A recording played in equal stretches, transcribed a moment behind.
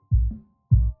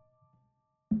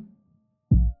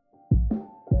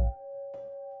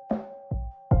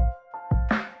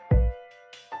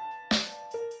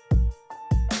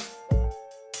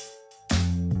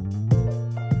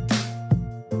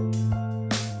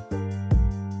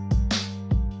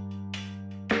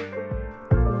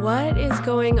What is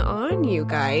going on, you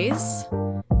guys?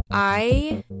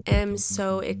 I am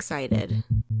so excited.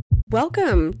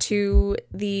 Welcome to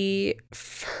the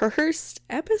first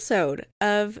episode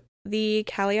of the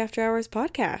Cali After Hours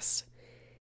podcast.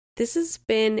 This has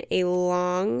been a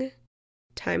long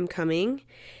time coming,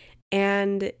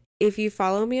 and if you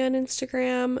follow me on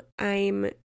Instagram, I'm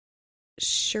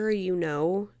sure you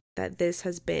know that this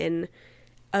has been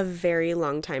a very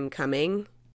long time coming.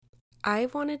 I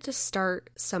wanted to start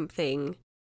something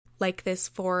like this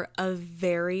for a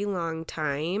very long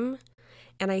time,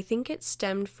 and I think it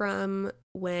stemmed from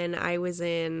when I was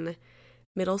in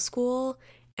middle school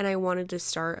and I wanted to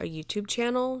start a YouTube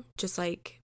channel just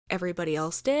like everybody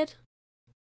else did.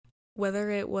 Whether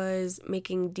it was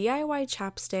making DIY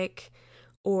chapstick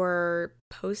or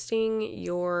posting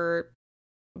your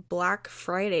Black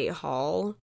Friday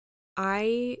haul,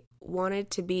 I wanted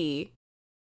to be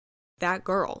that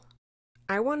girl.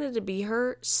 I wanted to be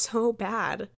her so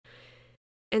bad.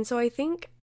 And so I think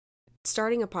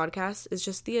starting a podcast is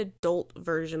just the adult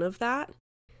version of that.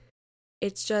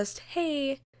 It's just,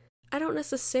 hey, I don't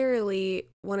necessarily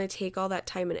want to take all that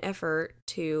time and effort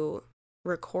to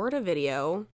record a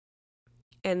video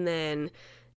and then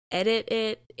edit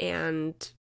it and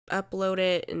upload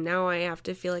it, and now I have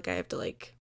to feel like I have to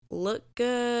look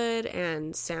good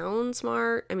and sound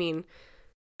smart. I mean,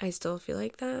 I still feel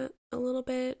like that a little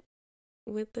bit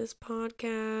with this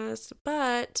podcast,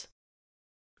 but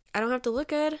I don't have to look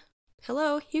good.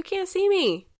 Hello, you can't see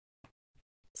me.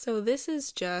 So this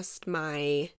is just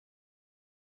my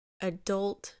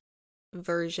adult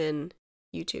version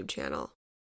YouTube channel.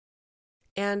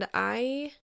 And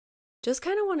I just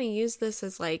kind of want to use this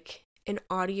as like an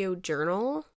audio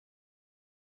journal,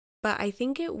 but I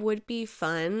think it would be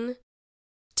fun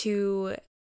to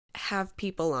have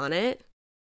people on it.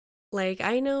 Like,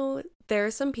 I know there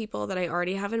are some people that I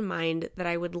already have in mind that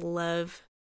I would love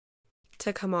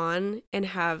to come on and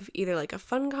have either like a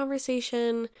fun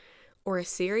conversation or a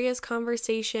serious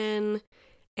conversation,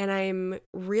 and I'm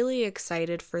really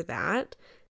excited for that.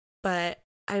 But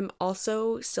I'm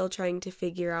also still trying to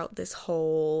figure out this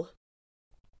whole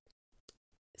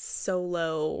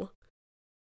solo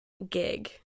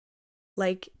gig.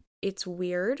 Like, it's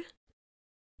weird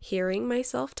hearing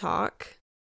myself talk,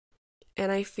 and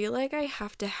I feel like I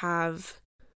have to have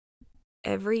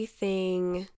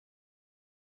everything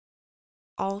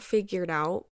all figured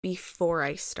out before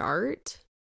I start,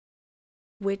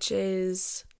 which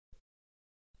is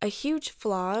a huge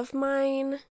flaw of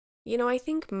mine. You know, I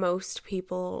think most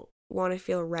people want to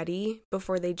feel ready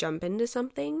before they jump into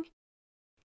something,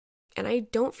 and I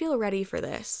don't feel ready for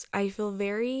this. I feel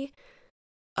very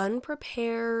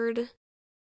unprepared,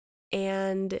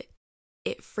 and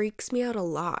it freaks me out a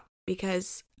lot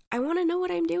because I want to know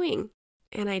what I'm doing,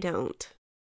 and I don't.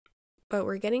 But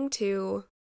we're getting to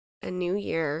a new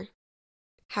year.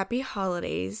 Happy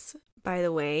holidays, by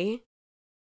the way.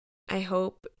 I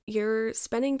hope you're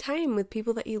spending time with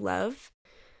people that you love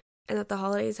and that the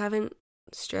holidays haven't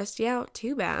stressed you out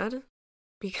too bad,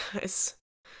 because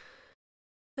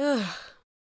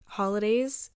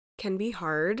holidays can be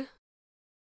hard.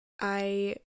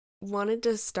 I wanted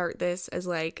to start this as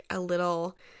like a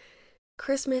little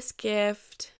Christmas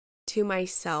gift to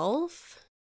myself,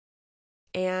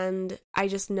 and I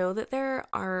just know that there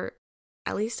are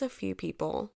at least a few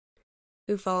people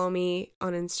who follow me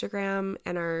on Instagram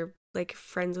and are like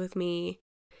friends with me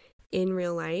in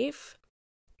real life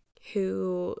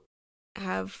who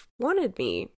have wanted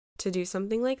me to do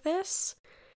something like this.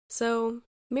 So,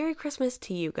 Merry Christmas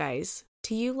to you guys.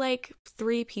 To you, like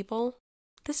 3 people,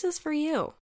 this is for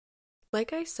you.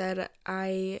 Like I said,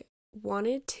 I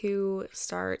wanted to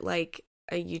start like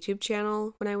a YouTube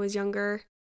channel when I was younger,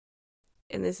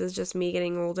 and this is just me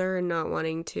getting older and not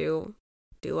wanting to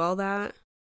do all that.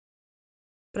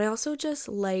 But I also just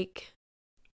like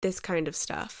this kind of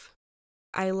stuff.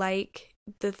 I like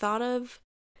the thought of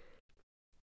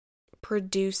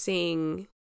producing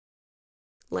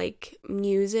like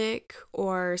music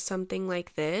or something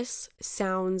like this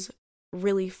sounds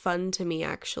really fun to me,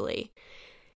 actually.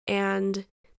 And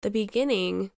the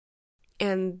beginning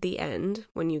and the end,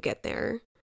 when you get there,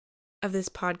 of this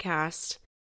podcast,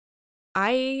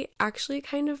 I actually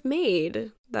kind of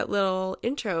made that little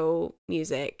intro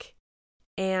music.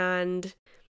 And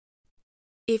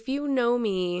if you know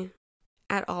me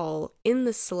at all in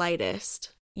the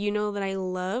slightest, you know that I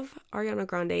love Ariana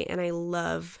Grande and I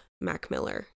love Mac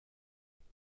Miller.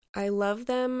 I love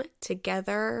them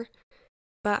together,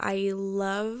 but I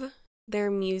love their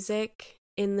music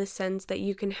in the sense that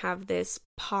you can have this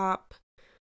pop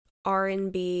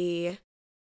R&B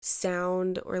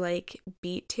sound or like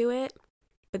beat to it,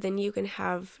 but then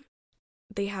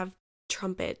they have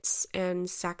trumpets and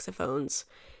saxophones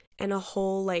and a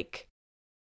whole like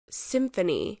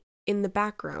symphony in the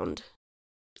background.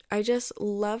 I just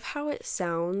love how it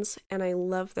sounds, and I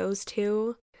love those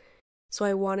two. So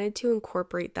I wanted to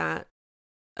incorporate that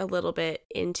a little bit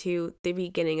into the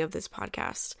beginning of this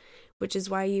podcast, which is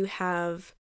why you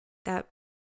have that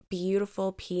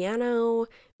beautiful piano,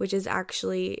 which is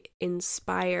actually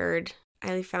inspired.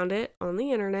 I found it on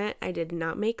the internet. I did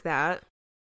not make that,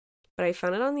 but I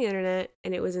found it on the internet,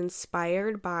 and it was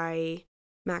inspired by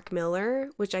Mac Miller,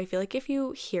 which I feel like if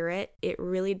you hear it, it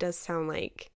really does sound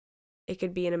like it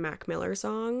could be in a Mac Miller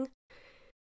song.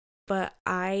 But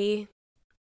I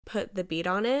put the beat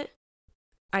on it.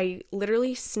 I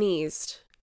literally sneezed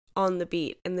on the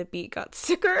beat, and the beat got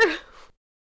sicker.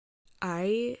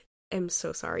 I am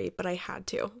so sorry, but I had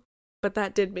to. But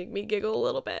that did make me giggle a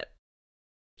little bit.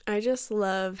 I just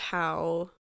love how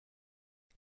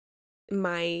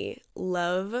my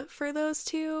love for those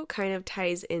two kind of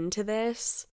ties into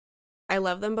this. I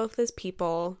love them both as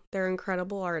people. They're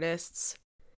incredible artists.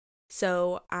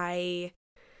 So I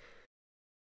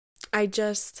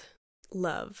just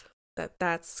love that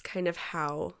that's kind of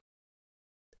how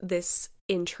this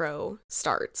intro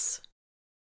starts.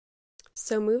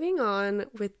 So moving on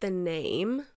with the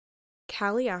name,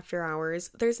 Cali After Hours,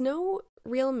 there's no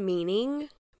real meaning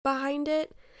behind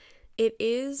it. It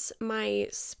is my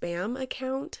spam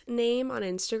account name on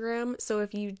Instagram. So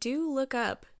if you do look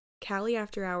up Cali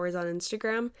After Hours on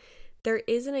Instagram, there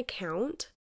is an account,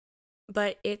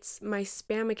 but it's my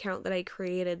spam account that I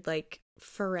created like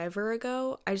forever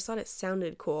ago. I just thought it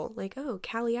sounded cool. Like, oh,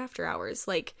 Cali After Hours.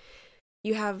 Like,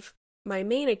 you have my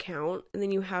main account, and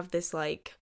then you have this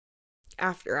like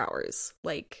after hours,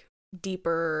 like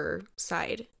deeper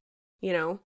side, you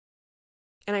know?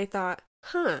 And I thought,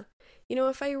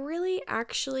 if I really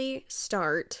actually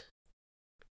start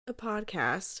a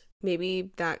podcast,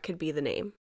 maybe that could be the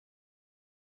name.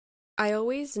 I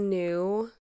always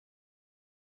knew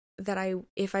that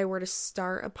if I were to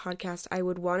start a podcast, I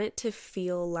would want it to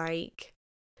feel like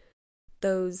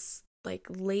those like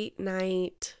late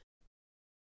night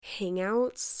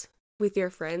hangouts with your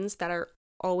friends that are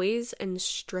always and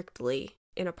strictly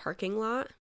in a parking lot.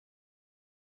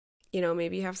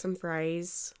 Maybe have some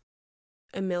fries,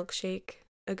 a milkshake,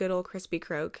 a good old crispy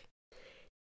croak.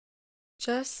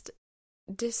 Just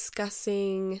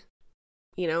discussing,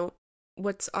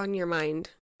 what's on your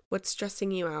mind, what's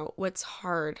stressing you out, what's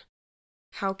hard.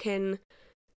 How can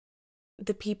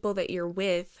the people that you're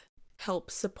with help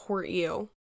support you?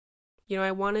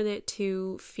 I wanted it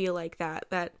to feel like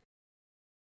that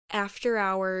after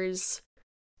hours,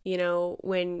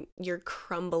 when you're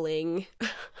crumbling,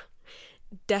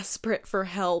 desperate for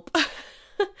help.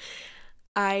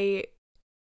 I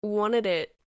wanted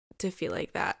it to feel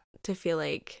like that, to feel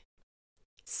like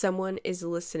someone is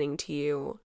listening to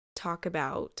you talk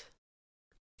about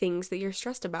things that you're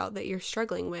stressed about, that you're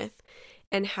struggling with,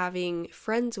 and having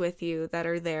friends with you that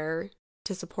are there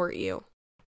to support you.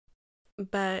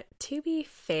 But to be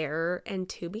fair and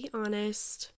to be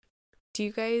honest, do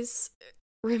you guys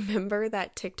remember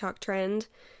that TikTok trend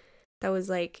that was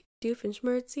like,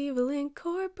 Doofenshmirtz Evil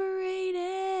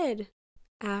Incorporated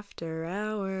After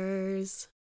Hours?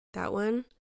 That one?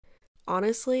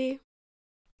 Honestly,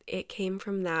 it came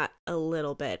from that a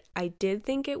little bit. I did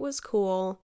think it was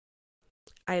cool.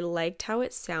 I liked how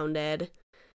it sounded.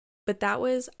 But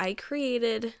I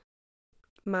created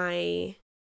my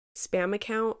spam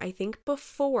account, I think,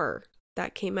 before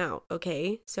that came out,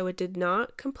 okay? So it did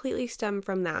not completely stem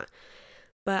from that.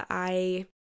 But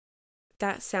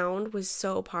that sound was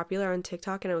so popular on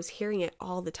TikTok, and I was hearing it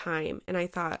all the time. And I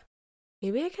thought,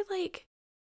 maybe I could,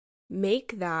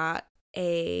 make that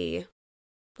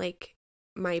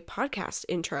my podcast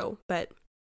intro. But,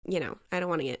 I don't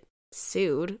want to get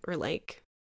sued or,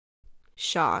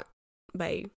 shot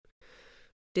by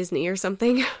Disney or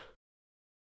something.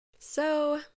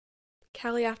 So,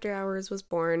 Cali After Hours was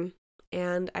born,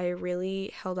 and I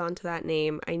really held on to that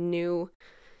name. I knew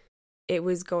it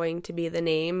was going to be the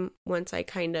name. Once I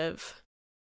kind of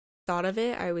thought of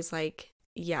it, I was like,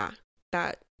 yeah,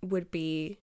 that would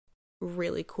be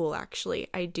really cool, actually.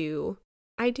 I do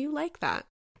like that.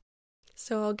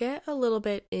 So I'll get a little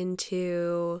bit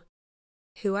into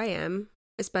who I am,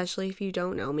 especially if you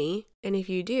don't know me. And if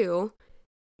you do,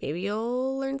 maybe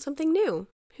you'll learn something new.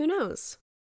 Who knows?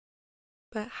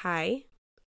 But hi,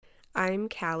 I'm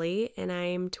Callie, and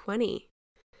I'm 20.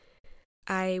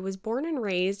 I was born and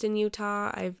raised in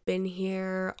Utah. I've been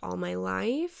here all my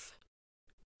life,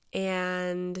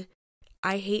 and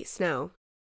I hate snow.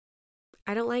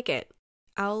 I don't like it.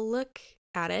 I'll look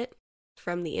at it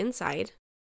from the inside,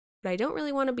 but I don't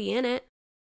really want to be in it.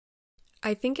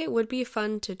 I think it would be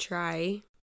fun to try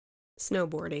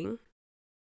snowboarding,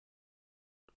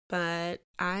 but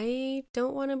I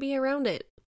don't want to be around it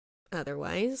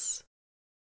otherwise.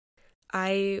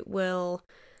 I will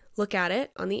look at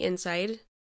it on the inside,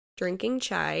 drinking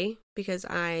chai, because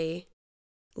I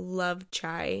love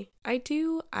chai. I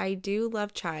do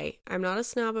love chai. I'm not a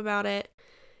snob about it,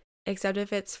 except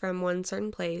if it's from one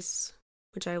certain place,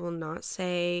 which I will not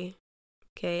say.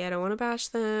 Okay, I don't want to bash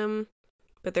them.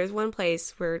 But there's one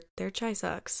place where their chai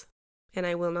sucks, and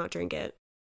I will not drink it.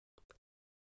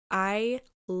 I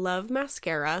love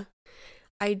mascara.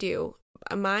 I do.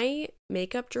 My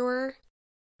makeup drawer,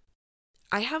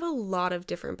 I have a lot of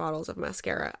different bottles of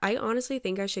mascara. I honestly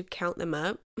think I should count them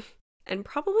up and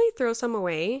probably throw some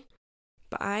away.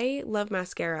 But I love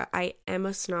mascara. I am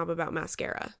a snob about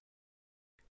mascara.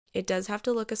 It does have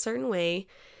to look a certain way.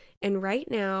 And right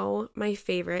now, my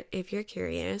favorite, if you're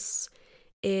curious,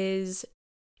 is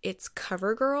it's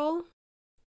CoverGirl,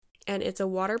 and it's a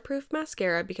waterproof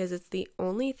mascara because it's the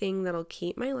only thing that'll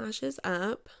keep my lashes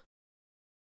up.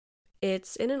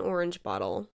 It's in an orange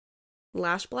bottle.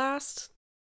 Lash Blast?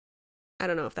 I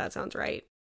don't know if that sounds right,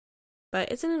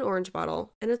 but it's in an orange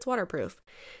bottle and it's waterproof.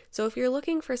 So if you're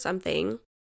looking for something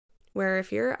where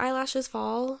if your eyelashes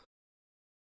fall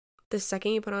the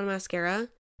second you put on mascara,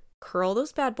 curl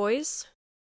those bad boys,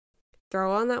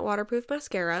 throw on that waterproof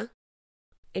mascara,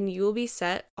 and you will be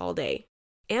set all day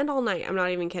and all night. I'm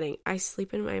not even kidding. I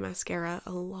sleep in my mascara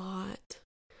a lot.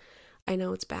 I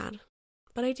know it's bad,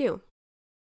 but I do.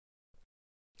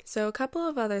 So a couple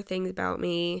of other things about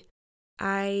me.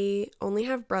 I only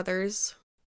have brothers.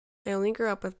 I only grew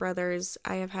up with brothers.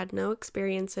 I have had no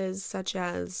experiences such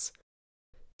as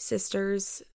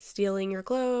sisters stealing your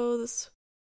clothes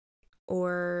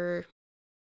or,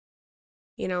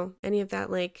 any of that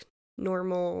like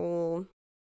normal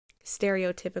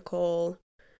stereotypical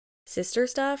sister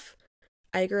stuff.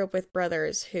 I grew up with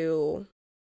brothers who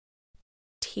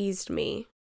teased me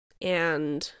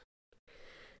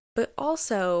but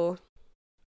also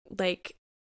like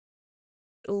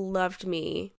loved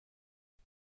me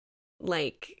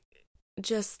like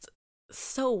just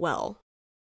so well.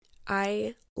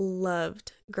 I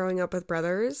loved growing up with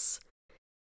brothers,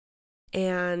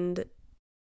 and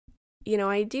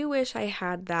I do wish I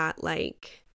had that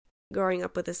like growing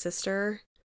up with a sister,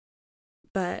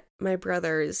 but my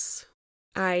brothers,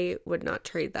 I would not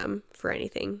trade them for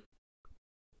anything.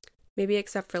 Maybe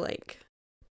except for like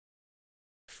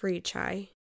free chai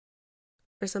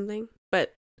or something,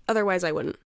 but otherwise I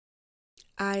wouldn't.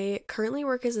 I currently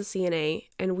work as a CNA,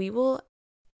 and we will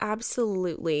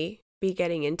absolutely be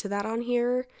getting into that on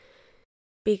here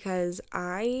because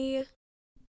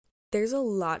there's a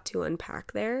lot to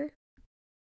unpack there,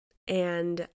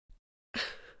 and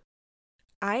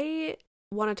I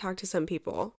want to talk to some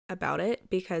people about it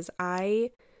because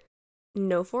I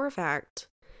know for a fact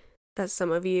that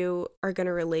some of you are going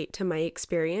to relate to my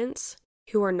experience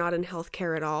who are not in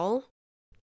healthcare at all.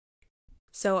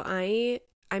 So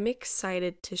I'm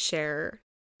excited to share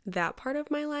that part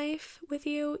of my life with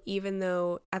you, even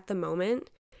though at the moment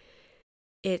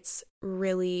it's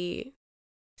really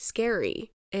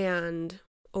scary and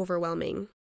overwhelming.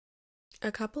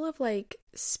 A couple of like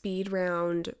speed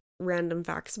round random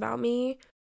facts about me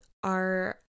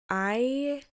are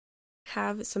I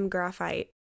have some graphite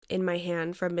in my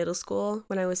hand from middle school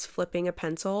when I was flipping a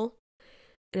pencil,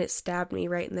 and it stabbed me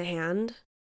right in the hand,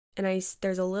 and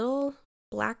there's a little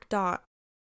black dot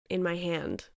in my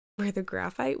hand where the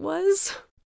graphite was.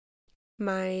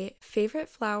 My favorite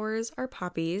flowers are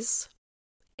poppies,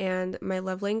 and my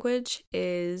love language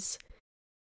is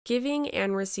giving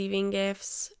and receiving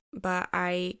gifts, but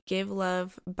I give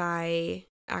love by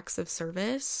acts of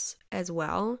service as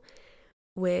well,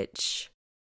 which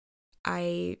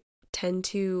I tend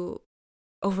to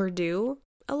overdo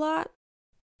a lot.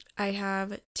 I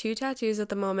have 2 tattoos at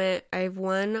the moment. I have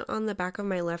one on the back of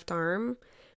my left arm,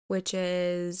 which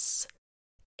is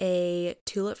a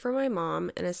tulip for my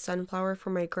mom and a sunflower for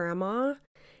my grandma.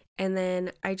 And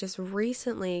then I just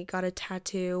recently got a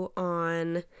tattoo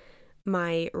on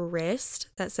my wrist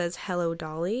that says Hello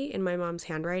Dolly in my mom's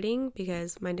handwriting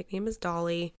because my nickname is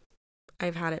Dolly.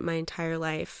 I've had it my entire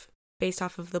life based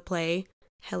off of the play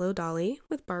Hello Dolly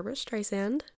with Barbara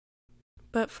Streisand.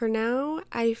 But for now,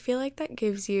 I feel like that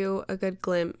gives you a good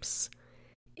glimpse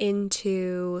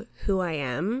into who I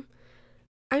am.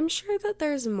 I'm sure that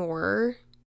there's more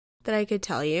that I could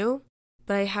tell you,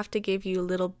 but I have to give you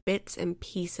little bits and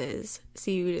pieces,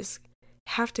 so you just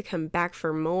have to come back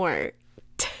for more.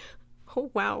 Oh,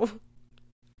 wow.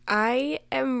 I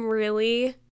am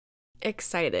really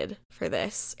excited for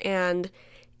this, and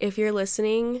if you're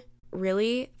listening,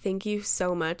 really, thank you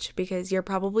so much because you're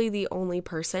probably the only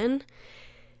person.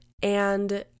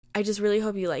 And I just really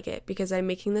hope you like it because I'm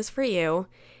making this for you.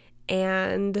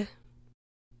 And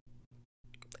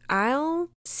I'll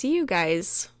see you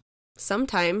guys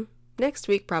sometime next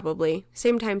week, probably.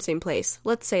 Same time, same place.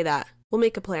 Let's say that. We'll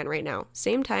make a plan right now.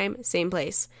 Same time, same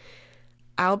place.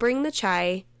 I'll bring the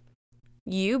chai.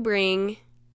 You bring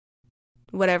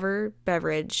whatever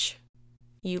beverage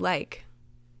you like.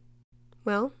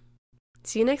 Well,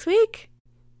 see you next week.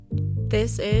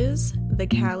 This is the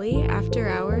Cali After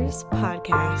Hours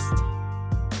podcast.